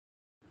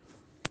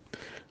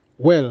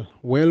Well.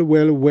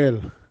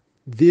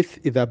 This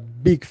is a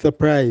big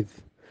surprise.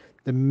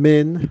 The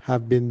men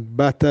have been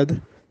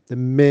battered, the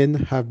men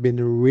have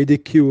been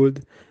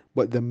ridiculed,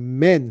 but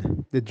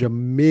the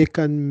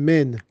Jamaican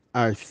men,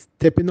 are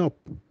stepping up.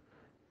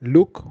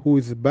 Look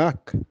who's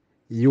back.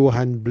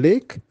 Yohan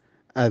Blake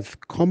has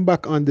come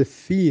back on the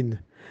scene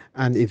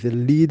and is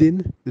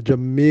leading the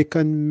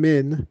Jamaican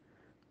men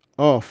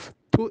off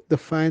to the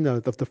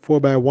finals of the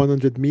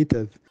 4x100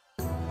 meters.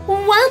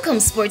 Welcome,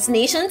 Sports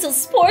Nation, to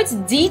Sports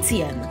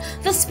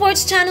DTM, the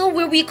sports channel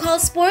where we call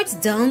sports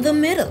down the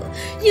middle.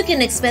 You can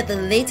expect the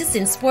latest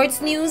in sports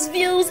news,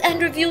 views,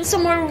 and reviews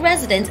from our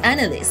resident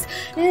analysts.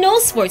 No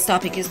sports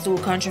topic is too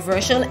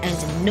controversial,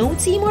 and no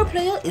team or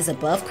player is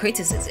above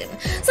criticism.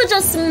 So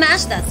just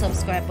smash that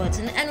subscribe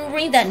button and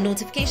ring that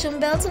notification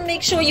bell to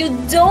make sure you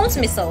don't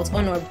miss out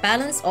on our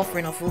balanced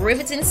offering of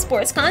riveting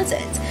sports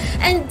content.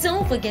 And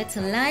don't forget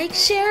to like,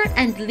 share,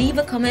 and leave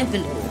a comment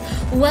below.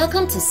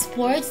 Welcome to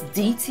Sports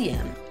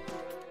DTM.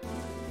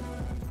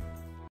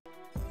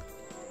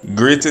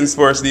 Greetings,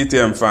 Sports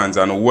DTM fans,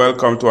 and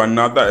welcome to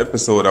another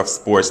episode of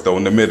Sports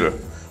Down the Middle.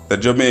 The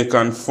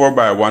Jamaican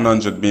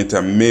 4x100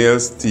 meter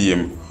males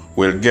team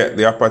will get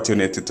the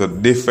opportunity to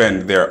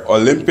defend their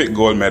Olympic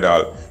gold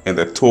medal in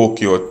the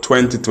Tokyo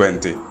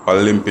 2020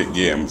 Olympic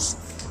Games.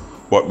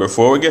 But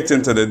before we get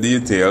into the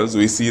details,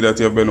 we see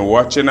that you've been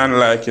watching and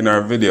liking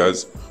our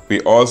videos.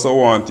 We also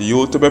want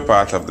you to be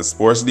part of the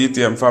Sports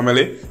DTM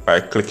family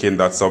by clicking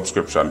that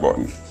subscription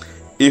button.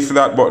 If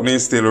that button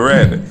is still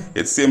red,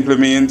 it simply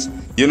means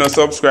you're not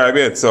subscribed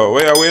yet. So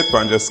where you wait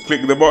for, just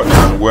click the button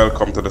and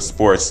welcome to the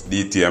Sports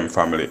DTM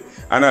family.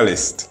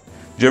 Analyst,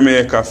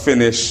 Jamaica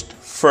finished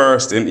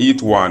first in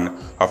Heat 1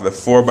 of the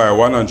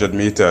 4x100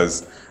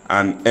 meters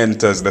and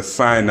enters the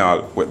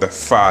final with the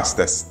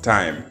fastest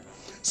time.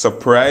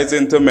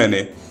 Surprising to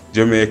many,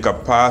 Jamaica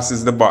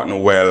passes the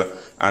baton well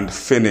and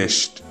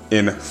finished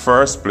in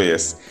first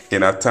place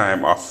in a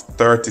time of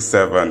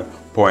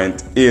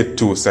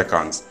 37.82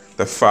 seconds.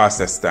 The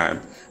fastest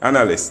time.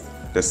 Analysts,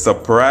 the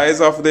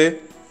surprise of the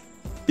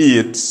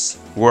heats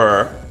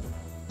were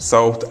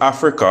South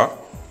Africa,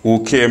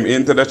 who came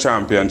into the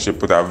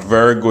championship with a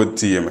very good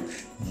team,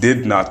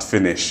 did not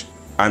finish.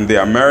 And the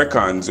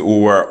Americans,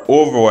 who were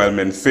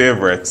overwhelming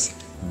favorites,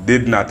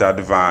 did not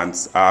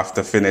advance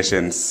after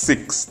finishing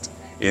 6th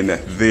in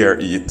their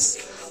heats.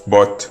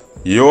 But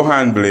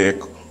Yohan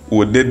Blake,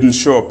 who didn't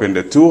show up in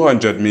the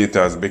 200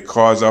 meters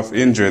because of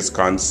injuries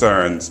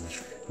concerns,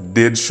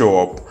 did show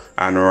up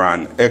and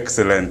ran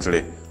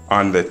excellently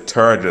on the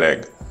third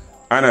leg.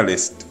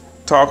 Analyst,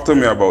 talk to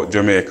me about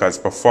Jamaica's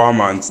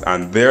performance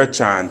and their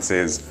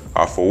chances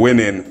of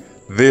winning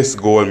this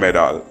gold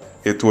medal.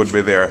 It would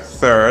be their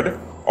third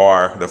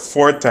or the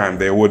fourth time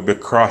they would be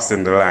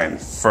crossing the line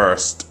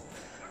first.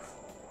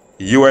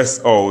 US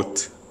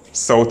out,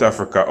 South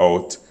Africa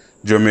out,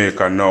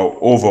 Jamaica now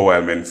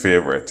overwhelming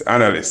favorite.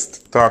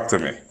 Analyst, talk to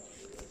me.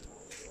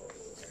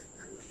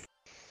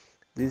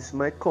 This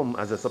might come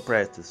as a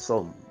surprise to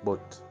some,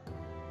 but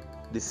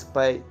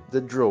despite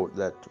the drought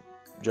that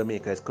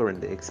Jamaica is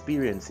currently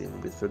experiencing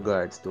with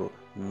regards to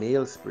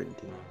male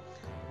sprinting,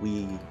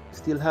 we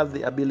still have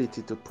the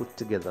ability to put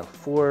together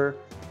 4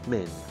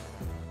 men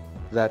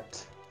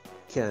that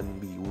can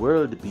be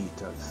world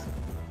beaters.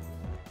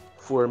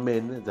 4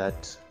 men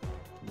that,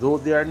 though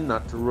they are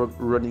not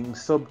running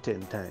sub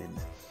 10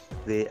 times,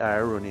 they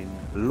are running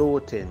low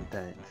 10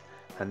 times,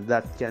 and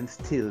that can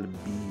still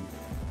be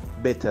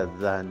better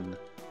than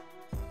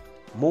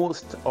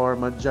most or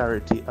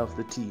majority of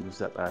the teams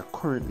that are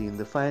currently in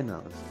the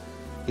finals.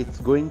 It's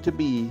going to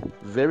be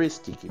very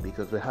sticky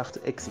because we have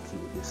to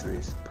execute this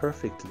race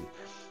perfectly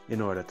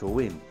in order to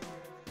win.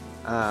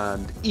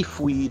 And if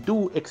we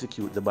do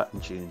execute the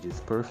button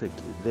changes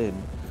perfectly, then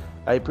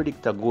I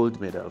predict a gold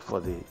medal for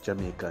the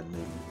Jamaican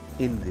men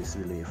in this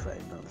relay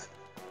finals.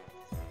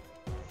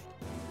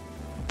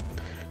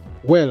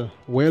 Well.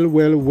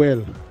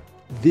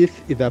 This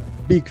is a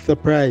big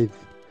surprise.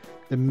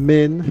 The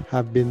men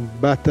have been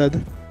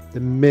battered, the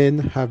men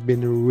have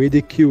been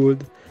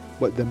ridiculed,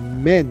 but the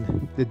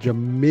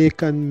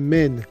Jamaican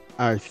men,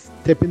 are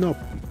stepping up.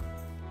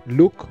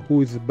 Look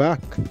who's back.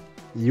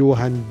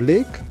 Yohan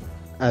Blake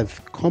has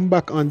come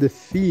back on the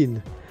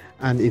scene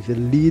and is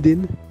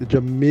leading the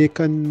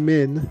Jamaican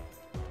men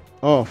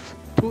off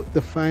to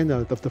the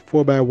finals of the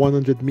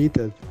 4x100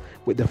 meters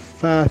with the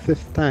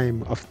fastest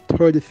time of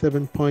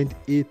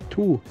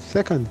 37.82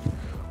 seconds.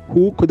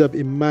 Who could have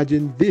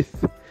imagined this?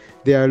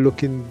 They are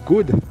looking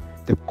good.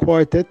 The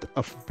quartet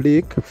of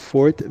Blake,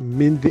 Fort,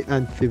 Minzy,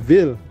 and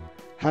Seville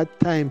had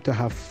time to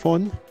have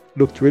fun,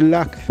 looked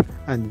relaxed,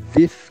 and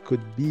this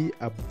could be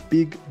a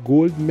big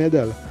gold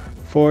medal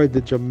for the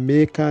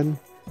Jamaican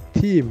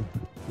team.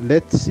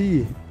 Let's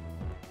see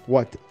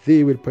what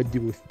they will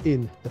produce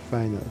in the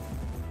final.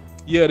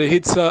 Yeah, the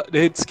hits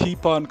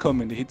keep on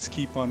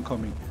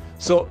coming.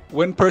 So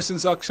when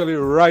persons actually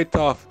write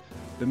off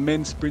the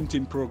men's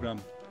sprinting program,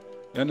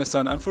 you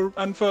understand, and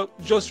for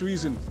just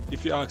reason,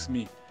 if you ask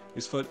me,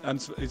 it's for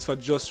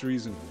just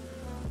reason.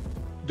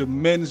 The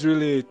men's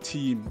relay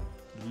team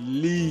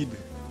lead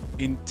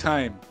in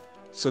time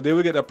So they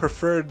will get a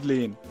preferred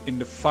lane in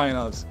the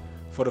finals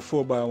for the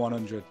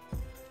 4x100.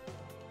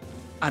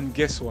 And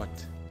guess what?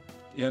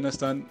 You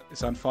understand?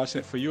 It's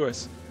unfortunate for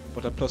US,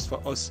 but a plus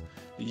for us.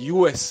 The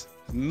US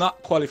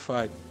not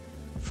qualified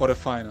for the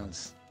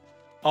finals.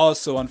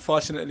 Also,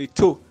 unfortunately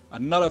too,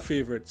 another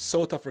favorite,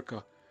 South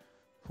Africa,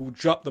 who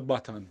dropped the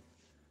baton,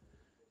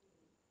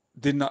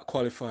 did not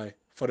qualify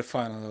for the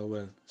final as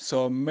well.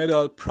 So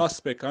medal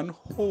prospect and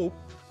hope,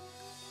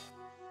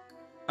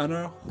 and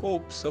our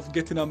hopes of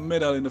getting a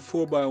medal in the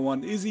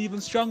 4x1 is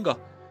even stronger.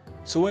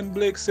 So when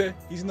Blake said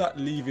he's not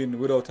leaving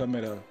without a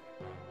medal,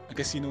 I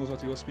guess he knows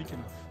what he was speaking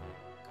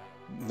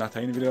of. Not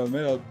an individual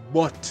medal,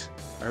 but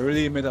a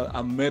relay medal.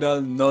 A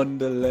medal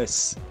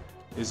nonetheless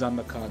is on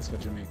the cards for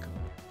Jamaica.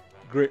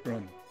 Great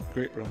run,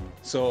 great run.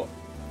 So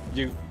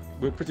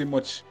we're pretty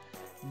much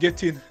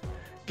getting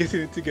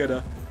it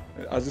together.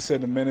 As I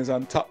said, the men is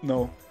on top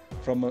now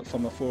from a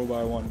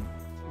 4x1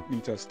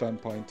 meter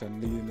standpoint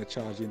and leading the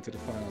charge into the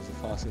finals, the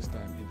fastest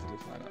time into the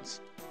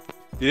finals.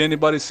 Did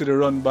anybody see the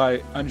run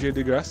by Andre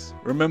DeGrasse?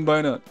 Remember,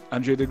 you know,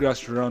 Andre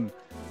DeGrasse run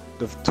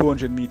the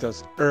 200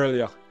 meters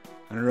earlier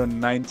and run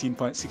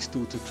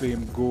 19.62 to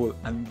claim gold,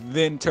 and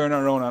then turn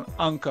around and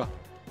anchor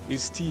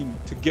his team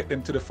to get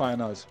them to the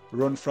finals.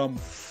 Run from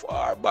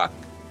far back,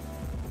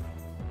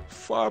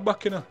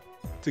 you know,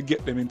 to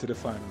get them into the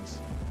finals.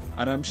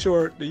 And I'm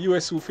sure the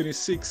US who finished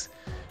 6th,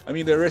 I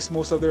mean, they rest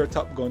most of their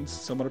top guns.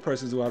 Some of the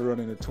persons who are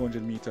running the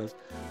 200 meters,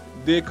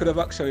 they could have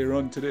actually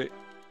run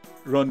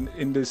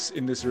in this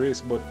race,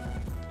 but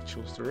they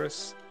chose to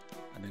rest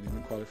and they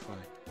didn't qualify.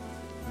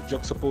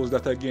 Juxtapose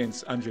that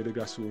against Andre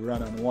DeGrasse, who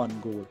ran on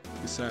 1 goal,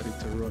 decided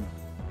to run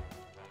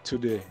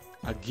today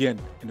again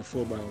in the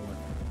 4x1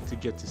 to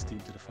get his team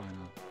to the final.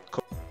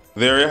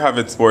 There you have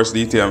it, Sports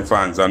DTM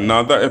fans.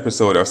 Another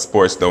episode of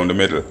Sports Down the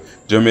Middle.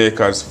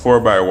 Jamaica's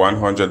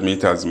 4x100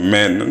 meters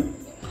men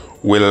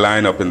will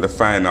line up in the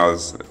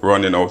finals,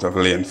 running out of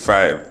lane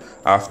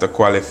 5 after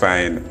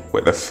qualifying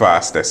with the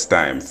fastest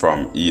time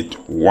from Heat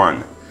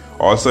 1.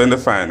 Also in the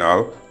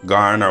final,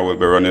 Ghana will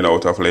be running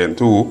out of lane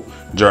 2,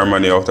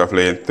 Germany out of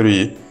lane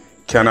 3,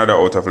 Canada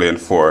out of lane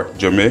 4,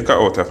 Jamaica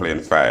out of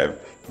lane 5,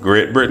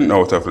 Great Britain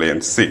out of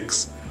lane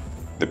 6,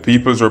 the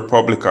People's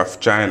Republic of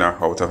China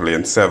out of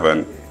lane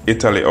 7,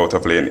 Italy out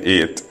of lane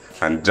 8,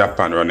 and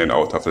Japan running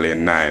out of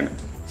lane 9.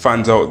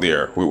 Fans out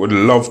there, we would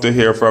love to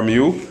hear from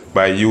you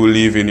by you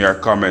leaving your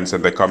comments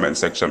in the comment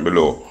section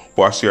below.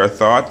 What's your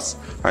thoughts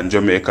on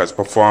Jamaica's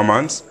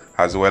performance,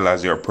 as well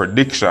as your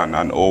prediction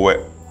on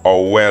how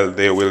well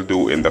they will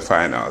do in the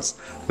finals?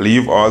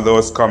 Leave all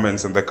those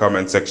comments in the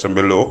comment section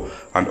below,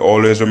 and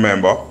always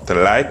remember to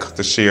like,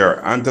 to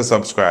share, and to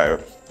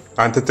subscribe.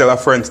 And to tell a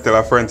friend,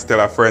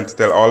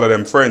 tell all of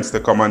them friends to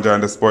come and join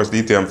the Sports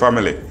DTM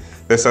family.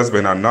 This has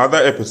been another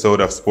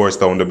episode of Sports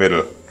Down the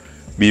Middle.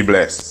 Be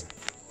blessed.